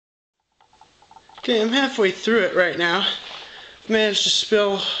Okay, I'm halfway through it right now. I've managed to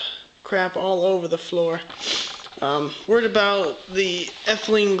spill crap all over the floor. Word about the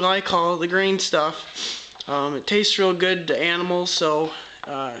ethylene glycol, the grain stuff. It tastes real good to animals, so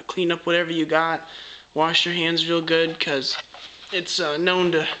clean up whatever you got. Wash your hands real good, because it's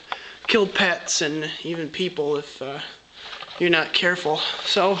known to kill pets and even people if you're not careful.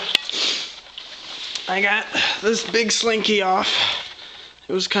 So I got this big slinky off.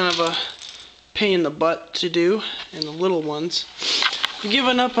 It was kind of a pain in the butt to do, and the little ones. I've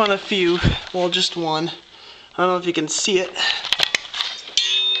given up on a few, well, just one. I don't know if you can see it.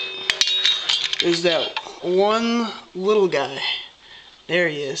 There's that one little guy. There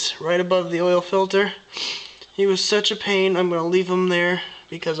he is, right above the oil filter. He was such a pain. I'm going to leave him there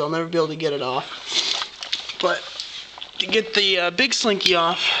because I'll never be able to get it off. But to get the big slinky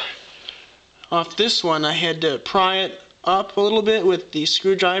off this one, I had to pry it up a little bit with the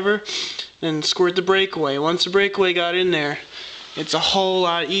screwdriver and squirt the breakaway. Once the breakaway got in there, it's a whole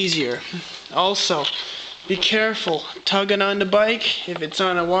lot easier. Also, be careful tugging on the bike. If it's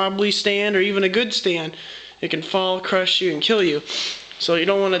on a wobbly stand or even a good stand, it can fall, crush you, and kill you. So you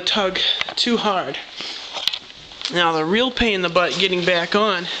don't want to tug too hard. Now the real pain in the butt getting back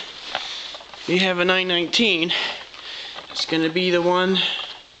on, you have a 919. It's going to be the one,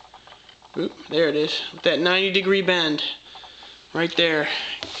 oop, there it is, with that 90-degree bend right there.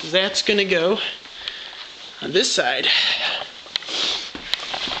 That's going to go on this side.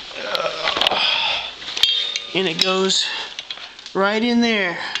 And it goes right in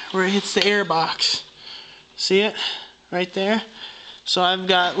there where it hits the air box. See it? Right there? So I've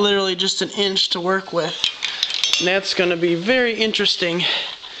got literally just an inch to work with. And that's going to be very interesting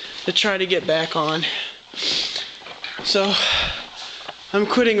to try to get back on. So I'm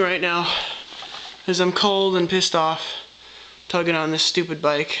quitting right now because I'm cold and pissed off tugging on this stupid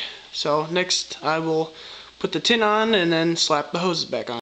bike. So next I will put the tin on and then slap the hoses back on.